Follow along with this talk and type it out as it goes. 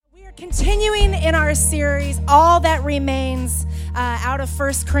Continuing in our series, All That Remains, out of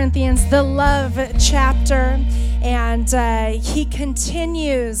 1 Corinthians, the love chapter, and he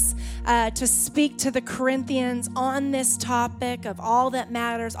continues to speak to the Corinthians on this topic of all that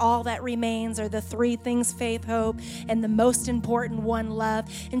matters, all that remains, are the three things: faith, hope, and the most important one, love.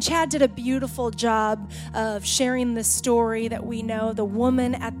 And Chad did a beautiful job of sharing the story that we know, the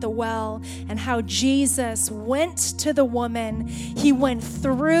woman at the well, and how Jesus went to the woman. He went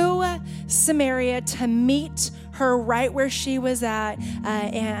through Samaria to meet her right where she was at,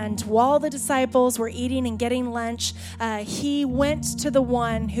 and while the disciples were eating and getting lunch, he went to the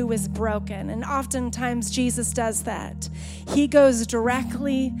one who was broken. And oftentimes Jesus does that. He goes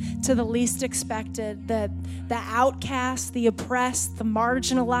directly to the least expected, the outcast, the oppressed, the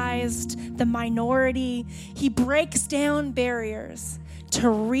marginalized, the minority. He breaks down barriers to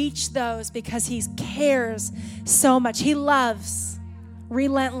reach those because he cares so much. He loves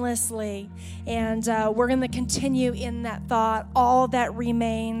relentlessly. And we're going to continue in that thought, all that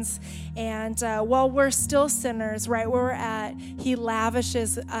remains. And while we're still sinners, right where we're at, he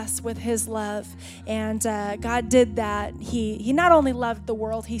lavishes us with his love. And God did that. He not only loved the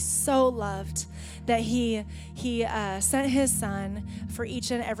world, he so loved that he sent his son for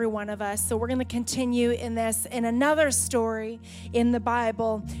each and every one of us. So we're going to continue in this. In another story in the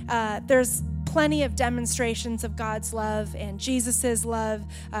Bible, there's plenty of demonstrations of God's love and Jesus's love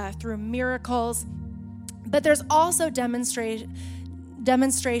through miracles, but there's also demonstrations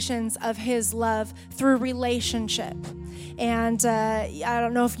of his love through relationship. And I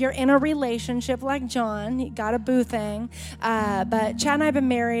don't know if you're in a relationship like John, you got a boo thing, but Chad and I have been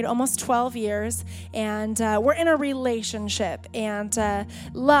married almost 12 years, and we're in a relationship. And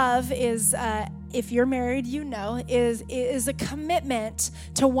love is, if you're married, you know, is a commitment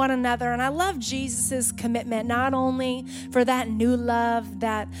to one another. And I love Jesus's commitment, not only for that new love,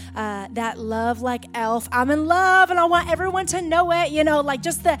 that love like Elf, I'm in love and I want everyone to know it, like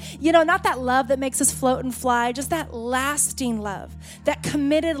just not that love that makes us float and fly, just that lasting love, that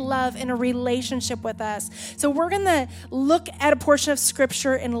committed love in a relationship with us. So we're going to look at a portion of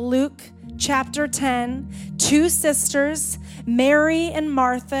scripture in Luke chapter 10, two sisters, Mary and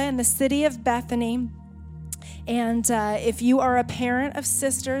Martha, in the city of Bethany. And if you are a parent of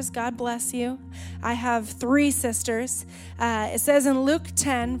sisters, God bless you. I have three sisters. It says in Luke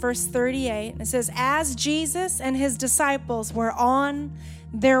 10, verse 38, it says, as Jesus and his disciples were on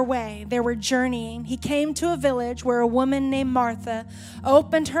their way, they were journeying, he came to a village where a woman named Martha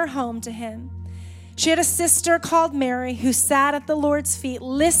opened her home to him. She had a sister called Mary who sat at the Lord's feet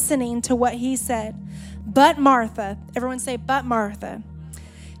listening to what he said. But Martha, everyone say, but Martha.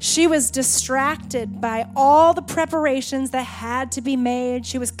 She was distracted by all the preparations that had to be made.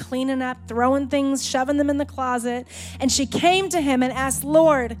 She was cleaning up, throwing things, shoving them in the closet. And she came to him and asked,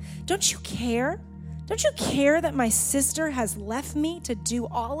 Lord, don't you care? Don't you care that my sister has left me to do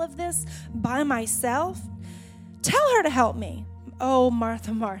all of this by myself? Tell her to help me. Oh,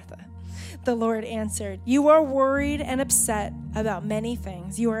 Martha, Martha. The Lord answered, you are worried and upset about many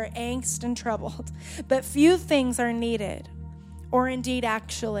things. You are angst and troubled, but few things are needed, or indeed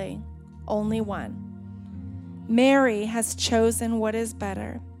actually only one. Mary has chosen what is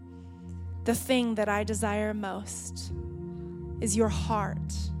better. The thing that I desire most is your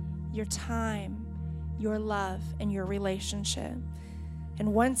heart, your time, your love, and your relationship.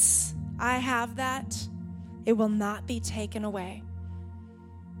 And once I have that, it will not be taken away.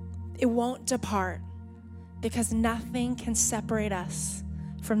 It won't depart, because nothing can separate us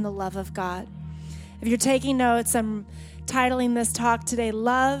from the love of God. If you're taking notes, I'm titling this talk today,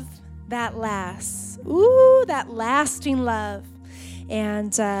 Love That Lasts. Ooh, that lasting love.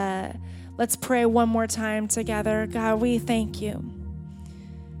 And let's pray one more time together. God, we thank you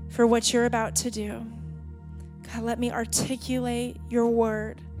for what you're about to do. God, let me articulate your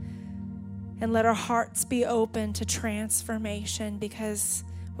word and let our hearts be open to transformation, because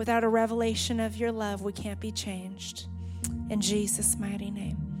without a revelation of your love, we can't be changed. In Jesus' mighty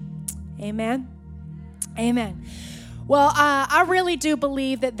name, amen. Amen. Well, I really do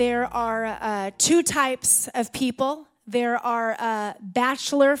believe that there are two types of people. There are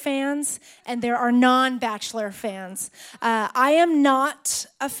Bachelor fans and there are non-Bachelor fans. I am not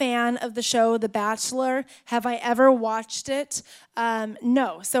a fan of the show The Bachelor. Have I ever watched it?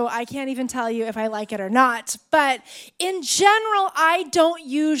 No, so I can't even tell you if I like it or not. But in general, I don't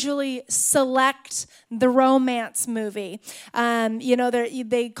usually select the romance movie.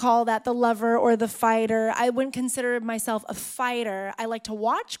 They call that the lover or the fighter. I wouldn't consider myself a fighter. I like to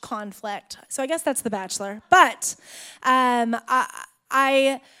watch conflict, so I guess that's The Bachelor. But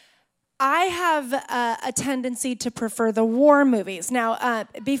I I have a tendency to prefer the war movies. Now,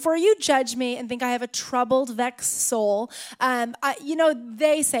 before you judge me and think I have a troubled, vexed soul,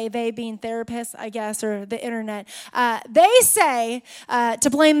 they say, they being therapists, I guess, or the internet, they say to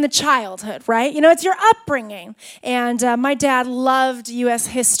blame the childhood, right? It's your upbringing. And my dad loved U.S.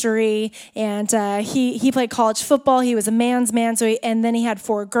 history, and he played college football. He was a man's man, and then he had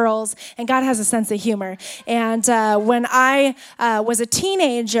 4 girls, and God has a sense of humor. And when I was a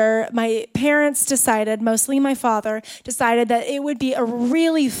teenager, my parents decided, mostly my father, decided that it would be a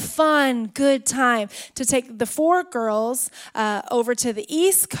really fun, good time to take the 4 girls over to the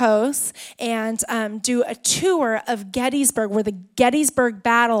East Coast and do a tour of Gettysburg, where the Gettysburg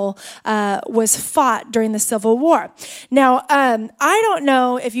Battle was fought during the Civil War. Now, I don't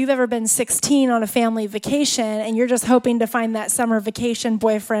know if you've ever been 16 on a family vacation and you're just hoping to find that summer vacation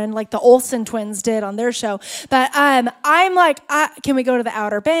boyfriend like the Olsen twins did on their show, but I'm like, can we go to the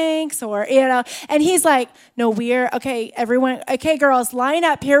Outer Banks? Or, and he's like, no, everyone, okay, girls, line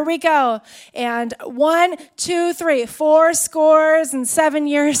up, here we go. And 1, 2, 3, 4 scores and 7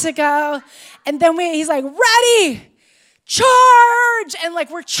 years ago. And then he's like, ready, charge! And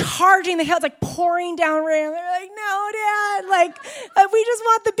like, we're charging the hill, it's like pouring down rain. And they're like, no, Dad, we just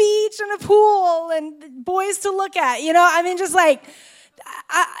want the beach and a pool and boys to look at, just like,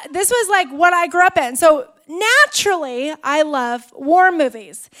 this was like what I grew up in. So naturally, I love war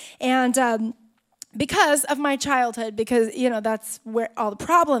movies. And because of my childhood, because, that's where all the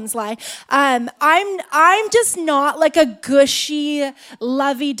problems lie, I'm just not like a gushy,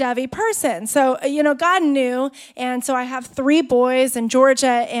 lovey-dovey person. So, God knew, and so I have 3 boys in Georgia,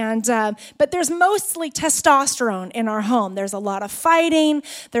 and but there's mostly testosterone in our home. There's a lot of fighting,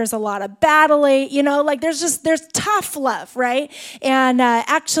 there's a lot of battling, there's tough love, right? And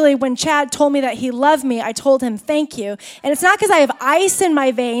actually, when Chad told me that he loved me, I told him thank you. And it's not because I have ice in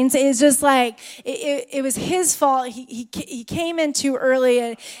my veins, it's just like, it was his fault. He came in too early,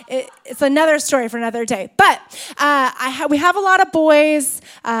 and it's another story for another day. But we have a lot of boys.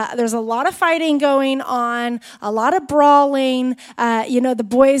 There's a lot of fighting going on, a lot of brawling. The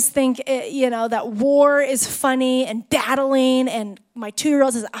boys think that war is funny and battling, and my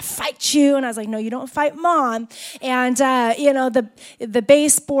 2-year-old says, I fight you. And I was like, no, you don't fight Mom. And, the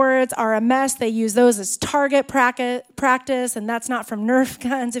baseboards are a mess. They use those as target practice, and that's not from Nerf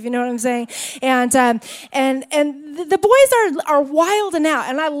guns, if you know what I'm saying. And the boys are wilding out,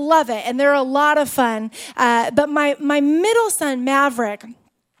 and I love it, and they're a lot of fun. But my middle son, Maverick,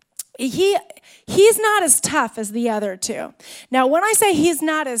 he's not as tough as the other 2. Now, when I say he's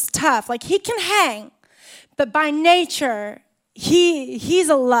not as tough, like he can hang, but by nature, he's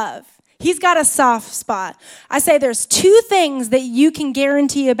a love. He's got a soft spot. I say there's 2 things that you can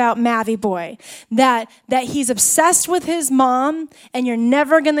guarantee about Mavy Boy. That he's obsessed with his mom, and you're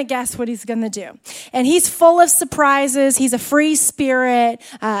never going to guess what he's going to do. And he's full of surprises. He's a free spirit.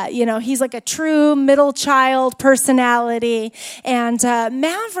 He's like a true middle child personality. And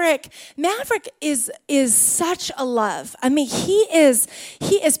Maverick is such a love. I mean, he is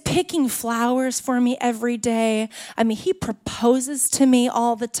picking flowers for me every day. I mean, he proposes to me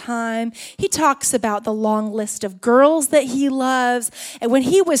all the time. He talks about the long list of girls that he loves. And when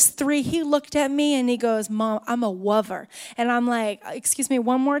he was 3, he looked at me and he goes, Mom, I'm a wover. And I'm like, excuse me,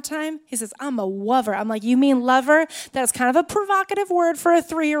 one more time? He says, I'm a wover. I'm like, you mean lover? That's kind of a provocative word for a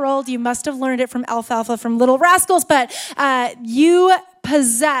 3-year-old. You must have learned it from Alfalfa from Little Rascals. But you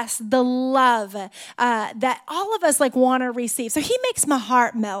possess the love that all of us want to receive. So he makes my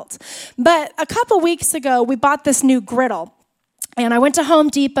heart melt. But a couple weeks ago, we bought this new griddle. And I went to Home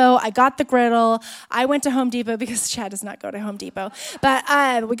Depot. I got the griddle. I went to Home Depot because Chad does not go to Home Depot. But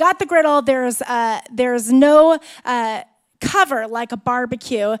we got the griddle. There's no cover like a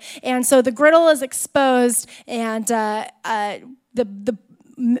barbecue. And so the griddle is exposed, and the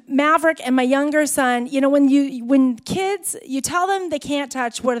Maverick and my younger son, when kids, you tell them they can't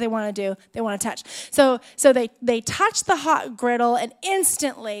touch, what do they want to do? They want to touch. So they touch the hot griddle, and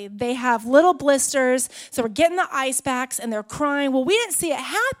instantly they have little blisters. So we're getting the ice packs, and they're crying. Well, we didn't see it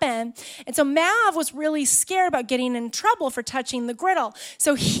happen. And so Mav was really scared about getting in trouble for touching the griddle.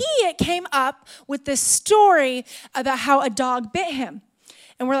 So he came up with this story about how a dog bit him.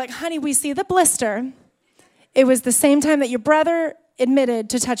 And we're like, honey, we see the blister. It was the same time that your brother admitted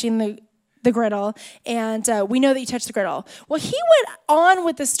to touching the griddle, and we know that you touched the griddle. Well, he went on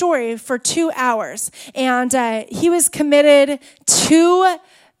with the story for 2 hours, and he was committed to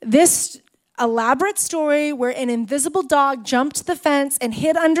this elaborate story where an invisible dog jumped the fence and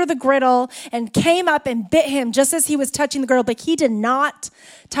hid under the griddle and came up and bit him just as he was touching the griddle, but he did not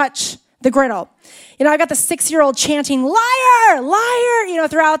touch the griddle. I got the 6-year-old chanting, liar, liar,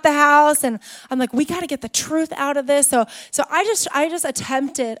 throughout the house. And I'm like, we got to get the truth out of this. So I just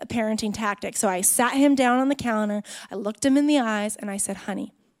attempted a parenting tactic. So I sat him down on the counter. I looked him in the eyes and I said,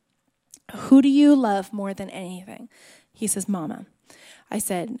 honey, who do you love more than anything? He says, Mama. I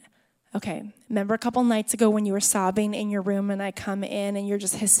said, okay, remember a couple nights ago when you were sobbing in your room and I come in and you're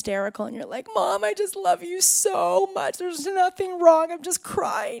just hysterical and you're like, Mom, I just love you so much. There's nothing wrong. I'm just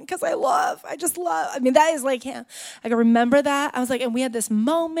crying because I just love. I mean, that is like him. I go, remember that? I was like, and we had this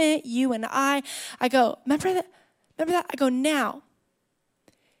moment, you and I go, remember that? I go, now,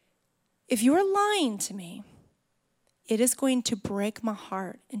 if you are lying to me, it is going to break my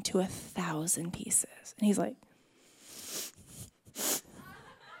heart into 1,000 pieces. And he's like,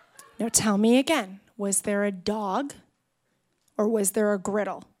 now tell me again, was there a dog or was there a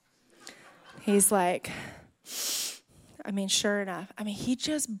griddle? He's like, sure enough. He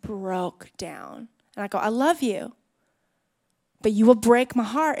just broke down. And I go, I love you, but you will break my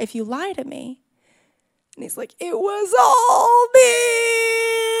heart if you lie to me. And he's like, it was all me.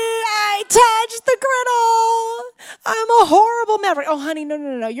 I touched the griddle. I'm a horrible maverick. Oh, honey,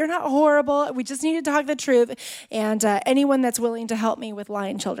 no. You're not horrible. We just need to talk the truth. And anyone that's willing to help me with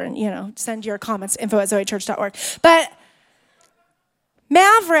lying children, send your comments to info@zoechurch.org. But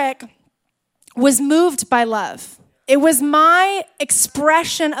Maverick was moved by love. It was my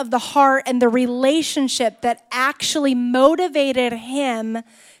expression of the heart and the relationship that actually motivated him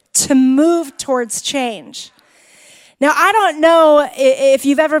to move towards change. Now, I don't know if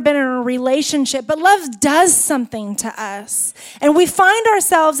you've ever been in a relationship, but love does something to us. And we find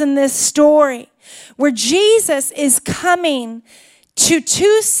ourselves in this story where Jesus is coming to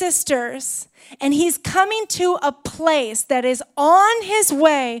 2 sisters, and he's coming to a place that is on his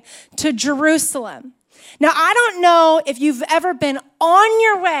way to Jerusalem. Now, I don't know if you've ever been on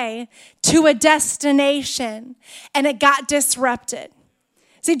your way to a destination and it got disrupted.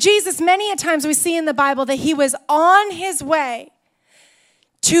 See, Jesus, many a times we see in the Bible that he was on his way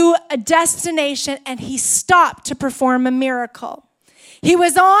to a destination and he stopped to perform a miracle. He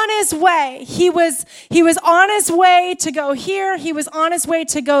was on his way. He was on his way to go here. He was on his way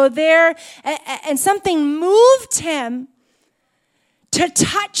to go there. And something moved him to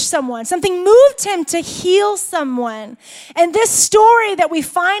touch someone. Something moved him to heal someone. And this story that we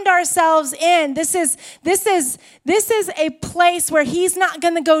find ourselves in, this is a place where he's not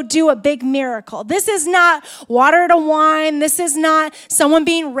going to go do a big miracle. This is not water to wine. This is not someone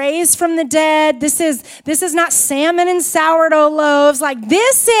being raised from the dead. This is not salmon and sourdough loaves. Like,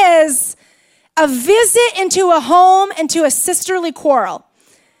 this is a visit into a home, into a sisterly quarrel.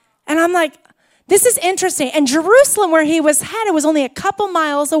 And I'm like, this is interesting. And Jerusalem, where he was headed, was only a couple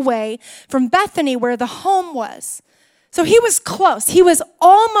miles away from Bethany, where the home was. So he was close. He was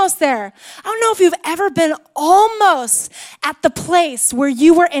almost there. I don't know if you've ever been almost at the place where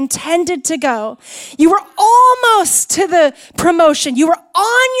you were intended to go. You were almost to the promotion. You were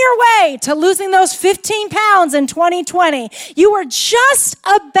on your way to losing those 15 pounds in 2020. You were just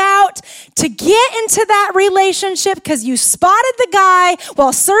about to get into that relationship because you spotted the guy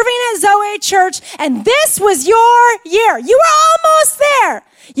while serving at Zoe Church, and this was your year. You were almost there.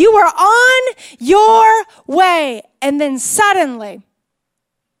 You were on your way. And then suddenly,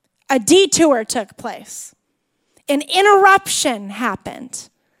 a detour took place. An interruption happened.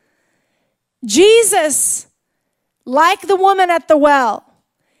 Jesus, like the woman at the well,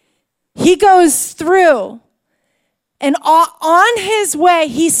 he goes through, and on his way,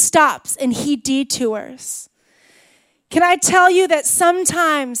 he stops and he detours. Can I tell you that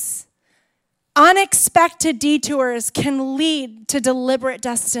sometimes unexpected detours can lead to deliberate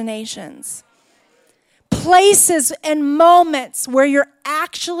destinations? Places and moments where you're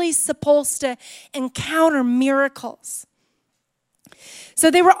actually supposed to encounter miracles. So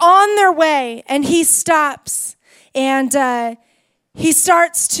they were on their way, and he stops, and he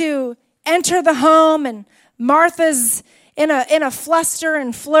starts to enter the home, and Martha's in a fluster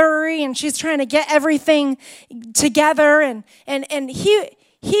and flurry, and she's trying to get everything together, and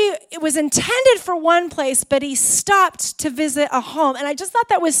it was intended for one place, but he stopped to visit a home. And I just thought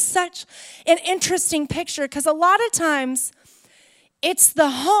that was such an interesting picture, because a lot of times it's the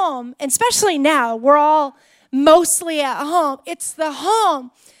home, and especially now, we're all mostly at home. It's the home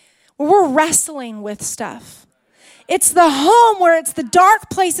where we're wrestling with stuff. It's the home where it's the dark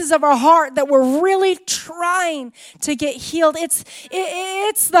places of our heart that we're really trying to get healed. It's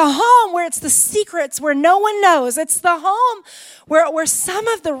the home where it's the secrets where no one knows. It's the home where some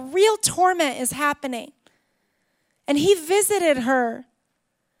of the real torment is happening. And he visited her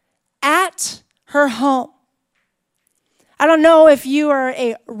at her home. I don't know if you are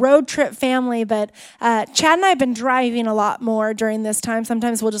a road trip family, but Chad and I have been driving a lot more during this time.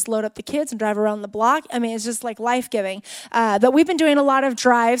 Sometimes we'll just load up the kids and drive around the block. I mean, it's just like life-giving. But we've been doing a lot of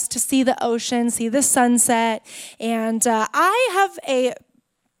drives to see the ocean, see the sunset. And I have a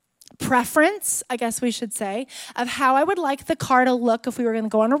preference, I guess we should say, of how I would like the car to look if we were going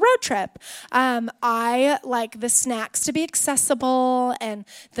to go on a road trip. I like the snacks to be accessible and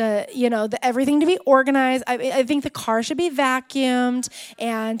the everything to be organized. I think the car should be vacuumed,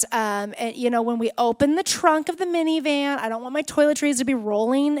 and when we open the trunk of the minivan, I don't want my toiletries to be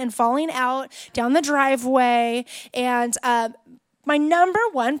rolling and falling out down the driveway. And my number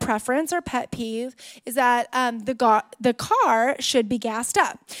one preference or pet peeve is that the car should be gassed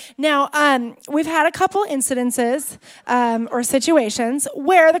up. Now, we've had a couple incidences or situations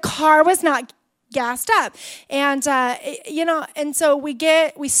where the car was not gassed up. And, and so we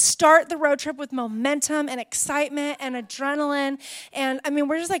start the road trip with momentum and excitement and adrenaline. And, I mean,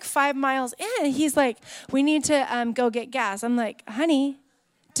 we're just like 5 miles in. And he's like, we need to go get gas. I'm like, honey,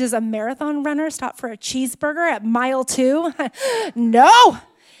 does a marathon runner stop for a cheeseburger at mile 2? No.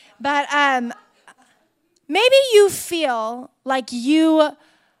 But maybe you feel like you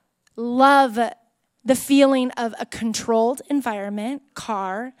love the feeling of a controlled environment,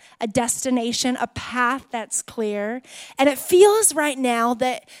 car, a destination, a path that's clear. And it feels right now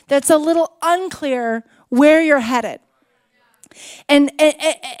that's a little unclear where you're headed. And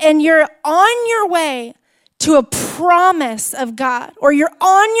you're on your way to a promise of God, or you're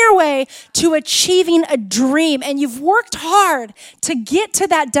on your way to achieving a dream, and you've worked hard to get to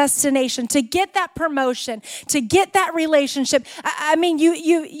that destination, to get that promotion, to get that relationship. I mean,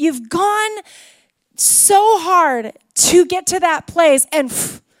 you've gone so hard to get to that place, and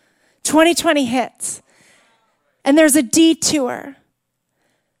 2020 hits, and there's a detour.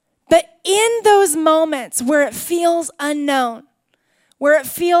 But in those moments where it feels unknown, where it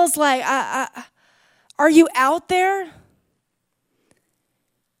feels like, are you out there?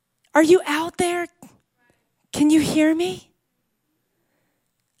 Are you out there? Can you hear me?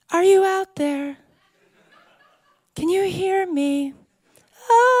 Are you out there? Can you hear me?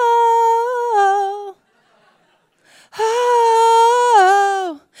 Oh,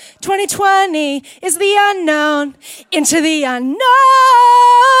 2020 is the unknown into the unknown.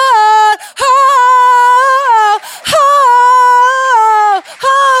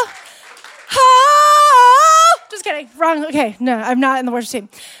 Just kidding. Wrong. Okay, no, I'm not in the worship team.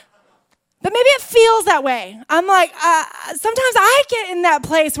 But maybe it feels that way. I'm like, sometimes I get in that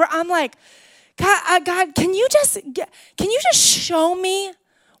place where I'm like, God, can you just show me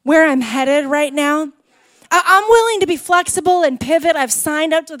where I'm headed right now? I'm willing to be flexible and pivot. I've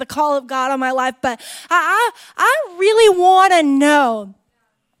signed up to the call of God on my life, but I really want to know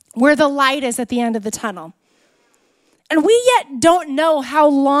where the light is at the end of the tunnel. And we yet don't know how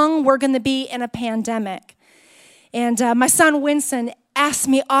long we're going to be in a pandemic. And my son Winston asks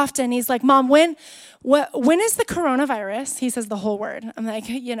me often, he's like, Mom, when is the coronavirus? He says the whole word. I'm like,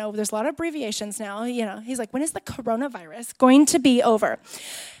 there's a lot of abbreviations now. He's like, when is the coronavirus going to be over?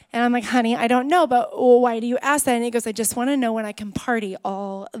 And I'm like, honey, I don't know, but why do you ask that? And he goes, I just want to know when I can party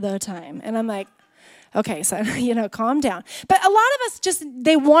all the time. And I'm like, okay, son, calm down. But a lot of us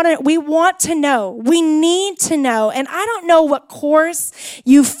we want to know. We need to know. And I don't know what course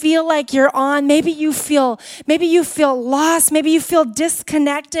you feel like you're on. Maybe you feel lost. Maybe you feel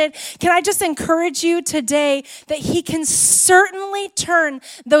disconnected. Can I just encourage you today that he can certainly turn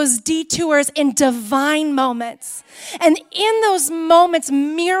those detours in divine moments. And in those moments,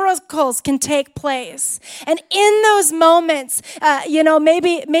 miracles can take place. And in those moments,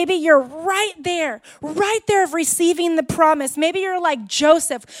 maybe you're right there of receiving the promise. Maybe you're like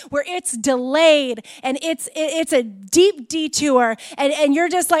Joseph, where it's delayed and it's a deep detour, and you're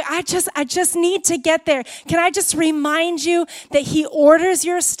just like, I just need to get there. Can I just remind you that he orders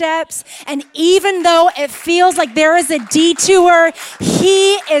your steps, and even though it feels like there is a detour,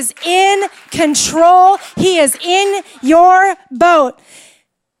 he is in control. He is in your boat.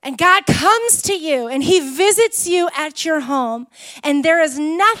 And God comes to you and he visits you at your home. And there is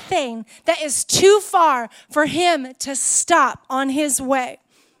nothing that is too far for him to stop on his way.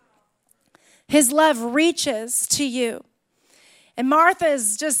 His love reaches to you. And Martha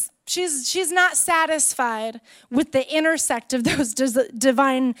is just, she's not satisfied with the intersect of those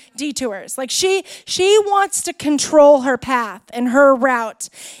divine detours. Like she wants to control her path and her route.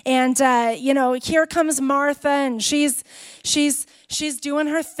 And, here comes Martha, and she's doing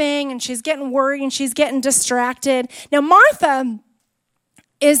her thing, and she's getting worried, and she's getting distracted. Now, Martha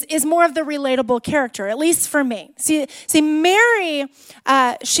is more of the relatable character, at least for me. See, Mary,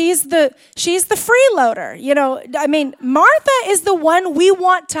 she's the freeloader. You know, I mean, Martha is the one we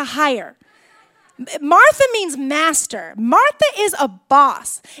want to hire. Martha means master. Martha is a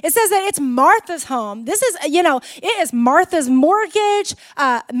boss. It says that it's Martha's home. This is, you know, it is Martha's mortgage.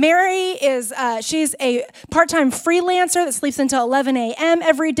 Mary is, she's a part-time freelancer that sleeps until 11 a.m.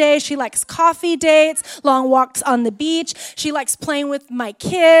 every day. She likes coffee dates, long walks on the beach. She likes playing with my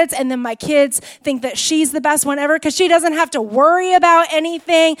kids, and then my kids think that she's the best one ever because she doesn't have to worry about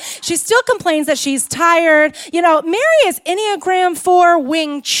anything. She still complains that she's tired. You know, Mary is Enneagram 4,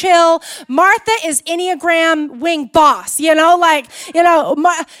 wing chill. Martha is Enneagram wing boss, you know, like, you know,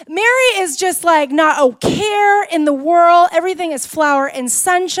 Mary is just like not a care in the world. Everything is flower and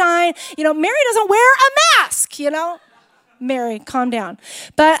sunshine. You know, Mary doesn't wear a mask, you know. Mary, calm down.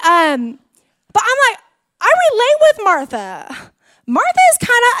 But I'm like, I relate with Martha. Martha is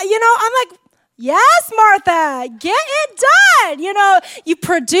kind of, you know, I'm like, yes, Martha, get it done. You know, you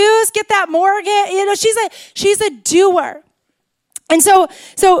produce, get that mortgage. You know, she's a doer. And so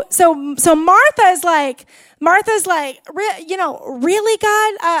Martha's like, you know, really,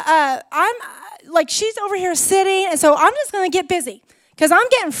 God, I'm like, she's over here sitting, and so I'm just going to get busy because I'm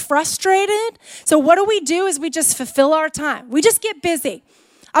getting frustrated. So what do is we just fulfill our time. We just get busy.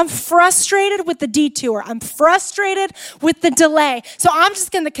 I'm frustrated with the detour. I'm frustrated with the delay. So I'm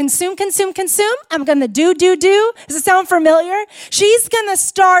just going to consume. I'm going to do. Does it sound familiar? She's going to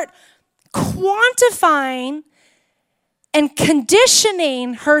start quantifying and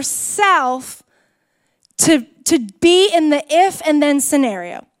conditioning herself to be in the if and then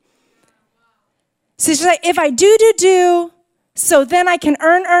scenario. So she's like, if I do, so then I can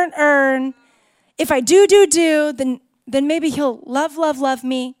earn. If I do, then maybe he'll love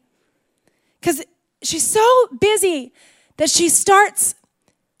me. Because she's so busy that she starts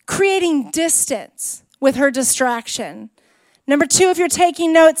creating distance with her distraction. Number 2, if you're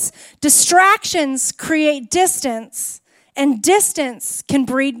taking notes, distractions create distance. And distance can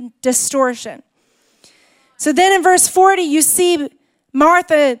breed distortion. So then in verse 40, you see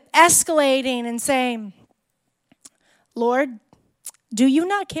Martha escalating and saying, Lord, do you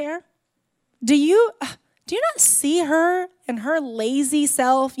not care? Do you not see her and her lazy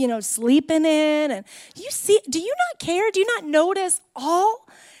self, you know, sleeping in? And do you not care? Do you not notice all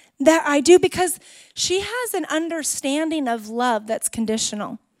that I do? Because she has an understanding of love that's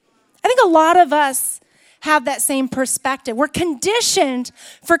conditional. I think a lot of us have that same perspective. We're conditioned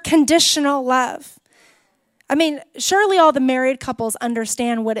for conditional love. I mean, surely all the married couples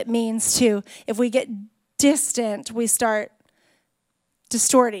understand what it means to, if we get distant, we start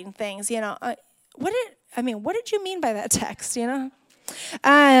distorting things, you know. What did you mean by that text, you know?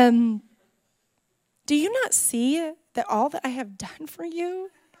 Do you not see that all that I have done for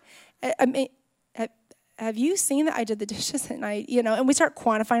you? I mean, have you seen that I did the dishes and and we start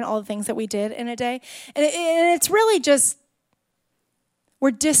quantifying all the things that we did in a day. And it's really just, we're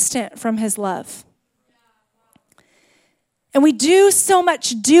distant from his love. And we do so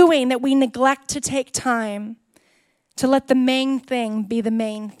much doing that we neglect to take time to let the main thing be the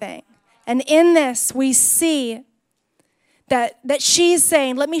main thing. And in this, we see that she's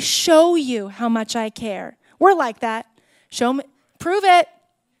saying, let me show you how much I care. We're like that. Show me, prove it.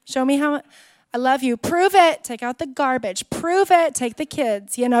 Show me how much I love you. Prove it. Take out the garbage. Prove it. Take the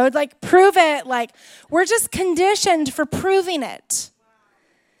kids. You know, like, prove it. Like, we're just conditioned for proving it.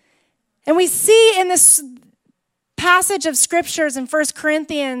 And we see in this passage of scriptures in 1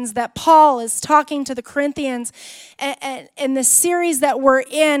 Corinthians that Paul is talking to the Corinthians, and the series that we're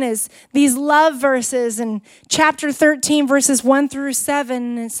in is these love verses in chapter 13, verses 1 through 7.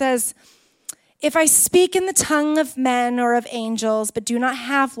 And it says, if I speak in the tongue of men or of angels, but do not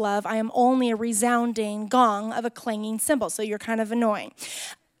have love, I am only a resounding gong of a clanging cymbal. So you're kind of annoying.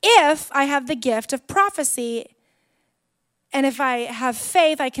 If I have the gift of prophecy, and if I have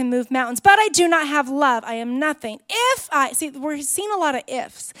faith, I can move mountains, but I do not have love, I am nothing. We're seeing a lot of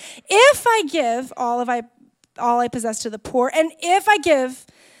ifs. If I give all I possess to the poor, and if I give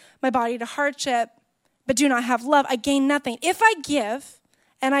my body to hardship, but do not have love, I gain nothing. If I give,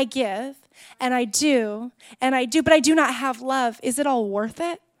 and I give, and I do, but I do not have love, is it all worth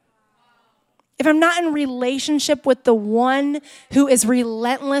it? If I'm not in relationship with the one who is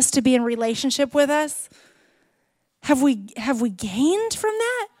relentless to be in relationship with us, have we gained from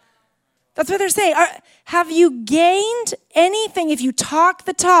that? That's what they're saying. Have you gained anything if you talk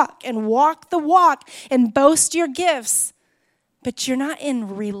the talk and walk the walk and boast your gifts, but you're not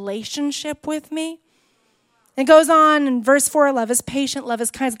in relationship with me? And it goes on in verse 4, love is patient, love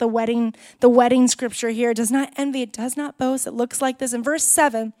is kind. The wedding scripture here. It does not envy, it does not boast. It looks like this. In verse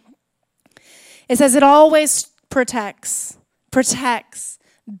 7, it says it always protects,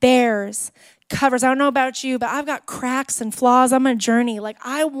 bears, covers. I don't know about you, but I've got cracks and flaws. I'm on a journey. Like,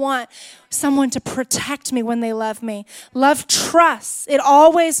 I want someone to protect me when they love me. Love trusts. It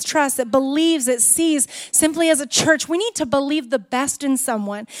always trusts. It believes. It sees. Simply as a church, we need to believe the best in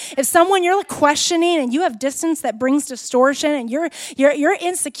someone. If someone you're like questioning and you have distance that brings distortion and you're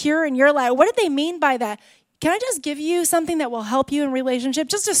insecure and you're like, what did they mean by that? Can I just give you something that will help you in relationship?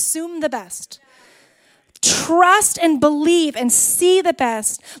 Just assume the best. Trust and believe and see the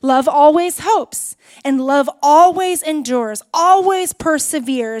best. Love always hopes, and love always endures, always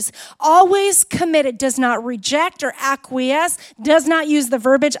perseveres, always committed, does not reject or acquiesce, does not use the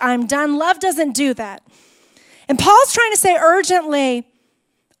verbiage, I'm done. Love doesn't do that. And Paul's trying to say urgently,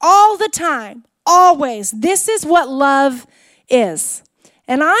 all the time, always, this is what love is.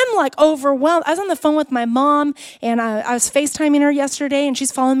 And I'm like overwhelmed. I was on the phone with my mom, and I was FaceTiming her yesterday, and she's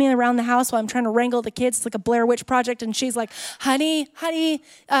following me around the house while I'm trying to wrangle the kids. It's like a Blair Witch project, and she's like, honey,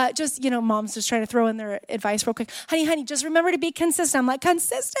 just, mom's just trying to throw in their advice real quick. Honey, just remember to be consistent. I'm like,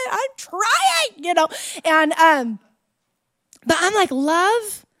 consistent? I'm trying, And, but I'm like,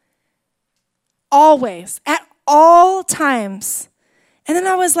 love always, at all times. And then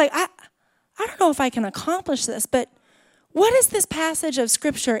I was like, I don't know if I can accomplish this, but what is this passage of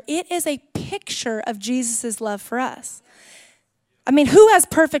Scripture? It is a picture of Jesus' love for us. I mean, who has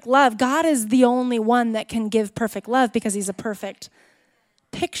perfect love? God is the only one that can give perfect love because he's a perfect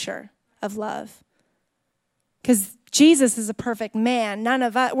picture of love. Because Jesus is a perfect man. None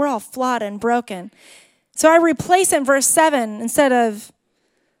of us, we're all flawed and broken. So I replace it in verse 7 instead of,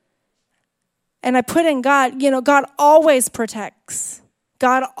 and I put in God, God always protects.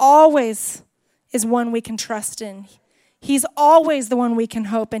 God always is one we can trust in. He's always the one we can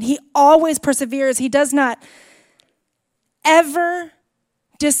hope in. He always perseveres. He does not ever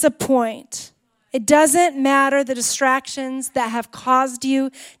disappoint. It doesn't matter the distractions that have caused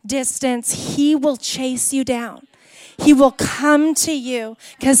you distance. He will chase you down. He will come to you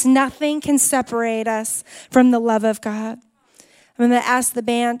because nothing can separate us from the love of God. I'm going to ask the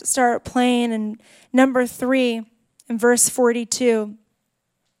band to start playing in number 3 in verse 42.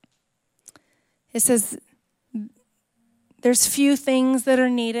 It says, there's few things that are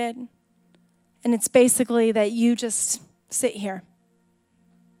needed, and it's basically that you just sit here.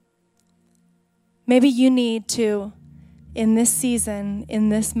 Maybe you need to, in this season, in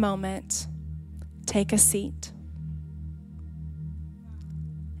this moment, take a seat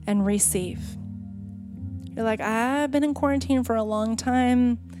and receive. You're like, I've been in quarantine for a long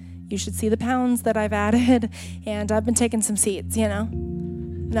time. You should see the pounds that I've added, and I've been taking some seats,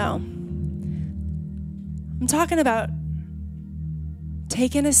 No. I'm talking about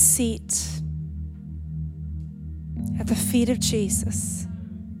taking a seat at the feet of Jesus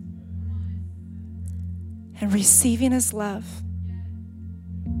and receiving his love.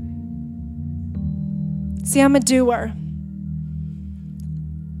 See, I'm a doer.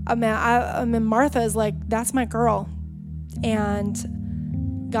 I mean, Martha is like, that's my girl.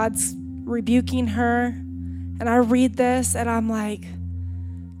 And God's rebuking her. And I read this and I'm like,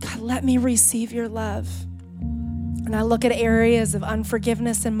 God, let me receive your love. And I look at areas of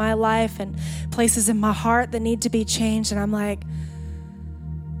unforgiveness in my life and places in my heart that need to be changed. And I'm like,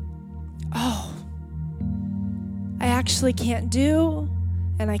 oh, I actually can't do,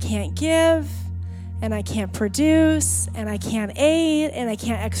 and I can't give, and I can't produce, and I can't aid, and I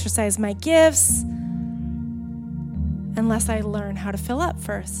can't exercise my gifts unless I learn how to fill up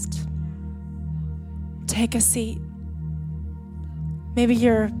first. Take a seat. Maybe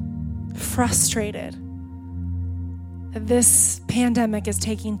you're frustrated. This pandemic is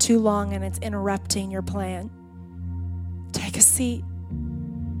taking too long and it's interrupting your plan. Take a seat.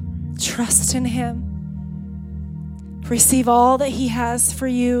 Trust in him. Receive all that he has for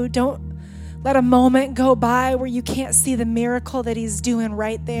you. Don't let a moment go by where you can't see the miracle that he's doing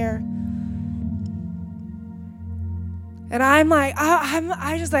right there. And I'm like,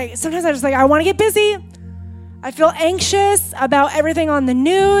 sometimes I want to get busy. I feel anxious about everything on the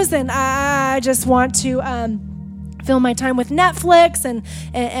news, and I just want to fill my time with Netflix, and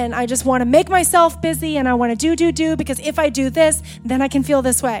I just want to make myself busy, and I want to do, because if I do this, then I can feel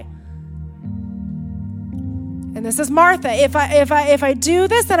this way. And this is Martha. If I do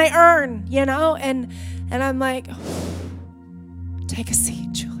this, then I earn, and I'm like, take a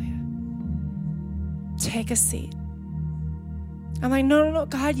seat, Julia. Take a seat. I'm like, no,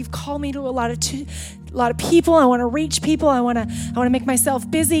 God, you've called me to a lot of people. I want to reach people. I want to make myself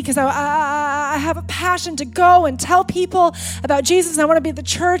busy because I I have a passion to go and tell people about Jesus. And I want to be at the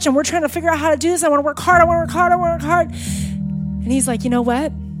church, and we're trying to figure out how to do this. I want to work hard. I want to work hard. I want to work hard. And he's like, you know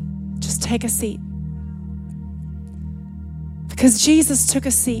what? Just take a seat. Because Jesus took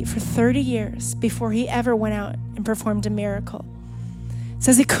a seat for 30 years before he ever went out and performed a miracle. It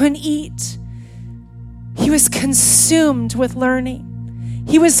says he couldn't eat. He was consumed with learning.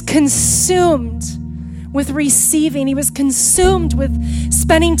 He was consumed with receiving. He was consumed with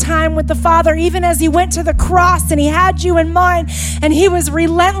spending time with the Father, even as he went to the cross and he had you in mind, and he was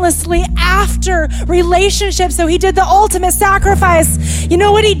relentlessly after relationships. So he did the ultimate sacrifice. You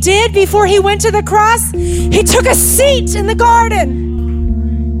know what he did before he went to the cross? He took a seat in the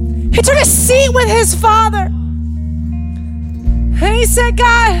garden. He took a seat with his Father. And he said,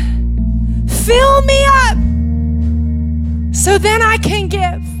 God, fill me up so then I can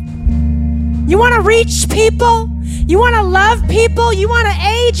give. You want to reach people? You want to love people? You want to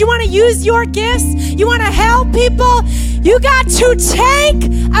aid? You want to use your gifts? You want to help people? You got to take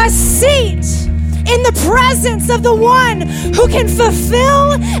a seat in the presence of the one who can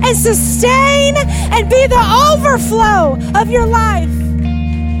fulfill and sustain and be the overflow of your life.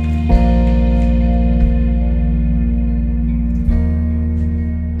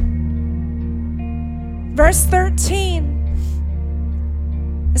 Verse 13.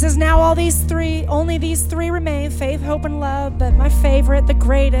 It says, now only these three remain, faith, hope, and love. But my favorite, the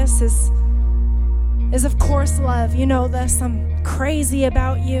greatest, is of course love. You know this. I'm crazy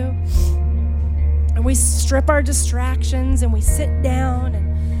about you. And we strip our distractions and we sit down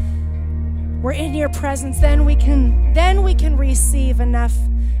and we're in your presence. Then we can receive enough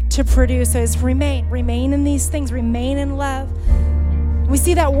to produce. So it's remain in these things, remain in love. We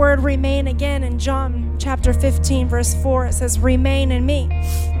see that word remain again in John chapter 15, verse 4. It says, remain in me.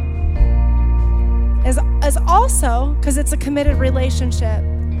 As also, because it's a committed relationship,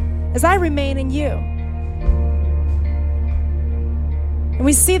 as I remain in you. And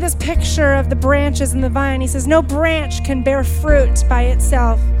we see this picture of the branches and the vine. He says, no branch can bear fruit by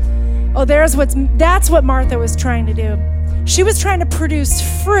itself. Oh, that's what Martha was trying to do. She was trying to produce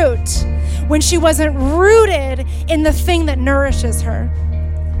fruit when she wasn't rooted in the thing that nourishes her.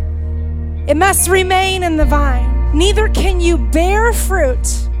 It must remain in the vine. Neither can you bear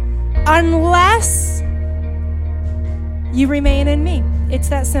fruit unless you remain in me. It's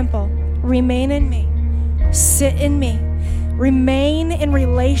that simple. Remain in me. Sit in me. Remain in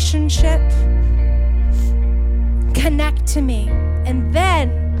relationship. Connect to me. And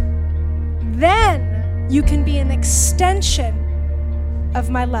then you can be an extension of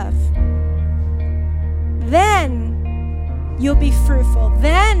my love. Then you'll be fruitful.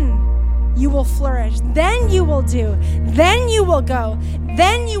 Then you will flourish. Then you will do. Then you will go.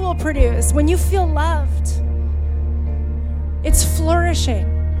 Then you will produce. When you feel loved, it's flourishing.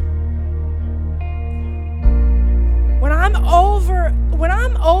 When I'm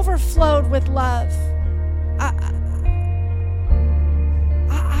overflowed with love,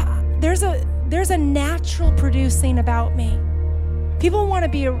 there's a natural producing about me. People want to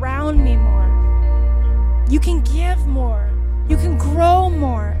be around me more. You can give more. You can grow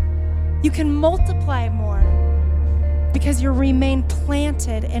more. You can multiply more because you remain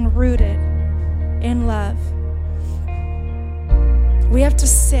planted and rooted in love. We have to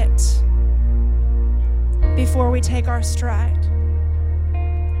sit before we take our stride.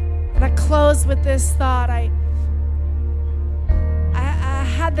 And I close with this thought. I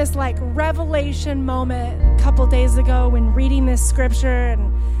had this revelation moment a couple days ago when reading this scripture,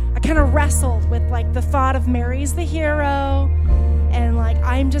 and I kind of wrestled with the thought of Mary's the hero, and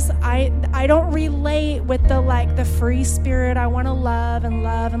I don't relate with the free spirit. I want to love and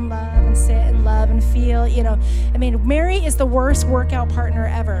love and love and sit and love and feel, Mary is the worst workout partner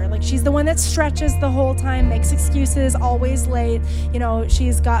ever. She's the one that stretches the whole time, makes excuses, always late.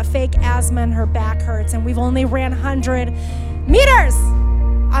 She's got fake asthma and her back hurts, and we've only ran 100 meters.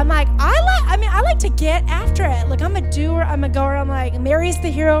 I like to get after it. I'm a doer, I'm a goer. I'm Mary's the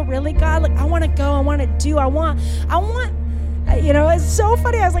hero, really, God? I want to go, I want to do, I want, it's so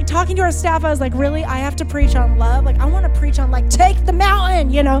funny. I was talking to our staff. I was really, I have to preach on love. I want to preach on take the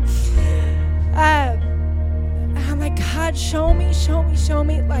mountain, I'm God, show me.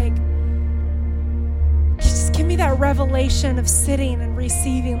 Just give me that revelation of sitting and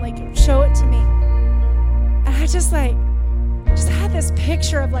receiving, show it to me. And I just had this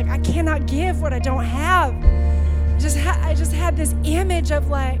picture of I cannot give what I don't have. I just had this image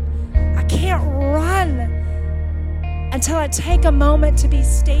of I can't run until I take a moment to be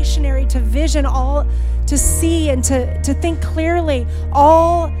stationary, to vision all, to see and to think clearly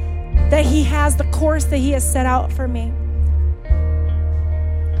all that he has, the course that he has set out for me.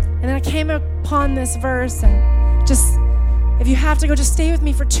 And then I came upon this verse, and just, if you have to go, just stay with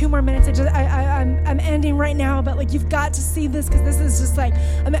me for 2 more minutes. I'm ending right now, but like, you've got to see this, because this is just like,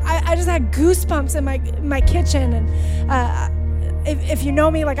 I just had goosebumps in my kitchen. And if you know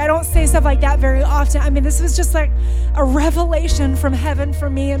me, like, I don't say stuff like that very often. I mean, this was just like a revelation from heaven for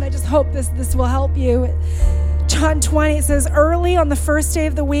me, and I just hope this will help you. John 20, it says, early on the first day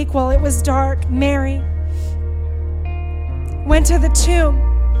of the week, while it was dark, Mary went to the tomb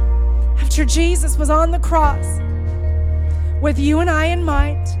after Jesus was on the cross with you and I in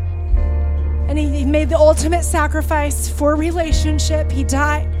mind. And he made the ultimate sacrifice for relationship. He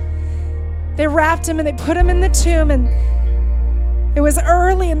died. They wrapped him and they put him in the tomb. And it was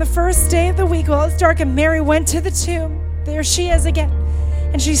early in the first day of the week while it was dark, and Mary went to the tomb. There she is again.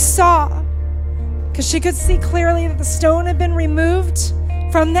 And she saw, because she could see clearly that the stone had been removed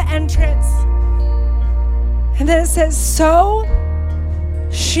from the entrance. And then it says, so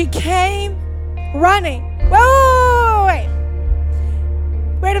she came running. Whoa,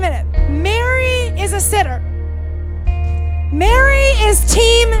 wait a minute. Mary is a sitter. Mary is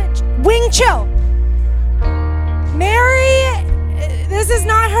team wing chill. Mary, this is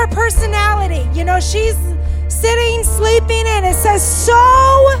not her personality. You know, she's sitting, sleeping, and it says,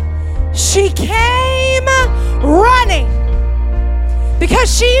 so she came running,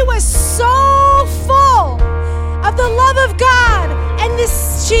 because she was so full of the love of God, and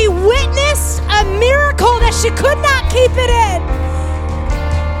she witnessed a miracle that she could not keep it in.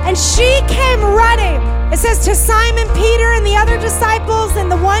 And she came running. It says to Simon Peter and the other disciples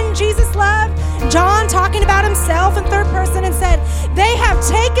and the one Jesus loved, John talking about himself in third person, and said, they have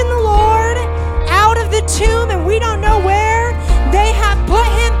taken the Lord out of the tomb, and we don't know where they have put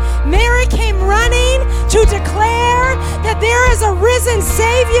him. Mary came running to declare that there is a risen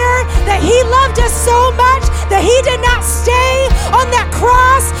Savior, that he loved us so much that he did not stay on that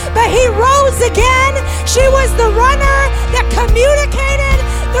cross, but he rose again. She was the runner that communicated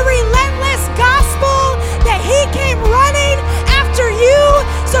the relentless gospel, that he came running after you,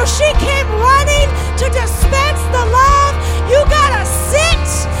 so she came running to dispense the love. You gotta sit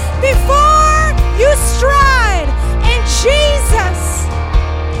before you stride, and Jesus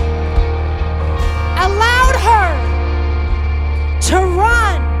allowed her to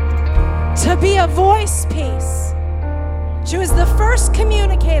run, to be a voice piece. She was the first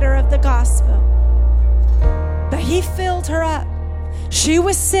communicator of the gospel, but he filled her up. She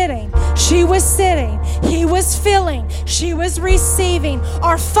was sitting, he was filling, she was receiving.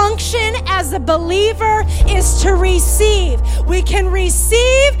 Our function as a believer is to receive. We can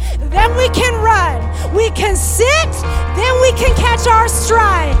receive, then we can run. We can sit, then we can catch our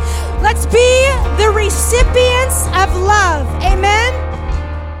stride. Let's be the recipients of love. Amen.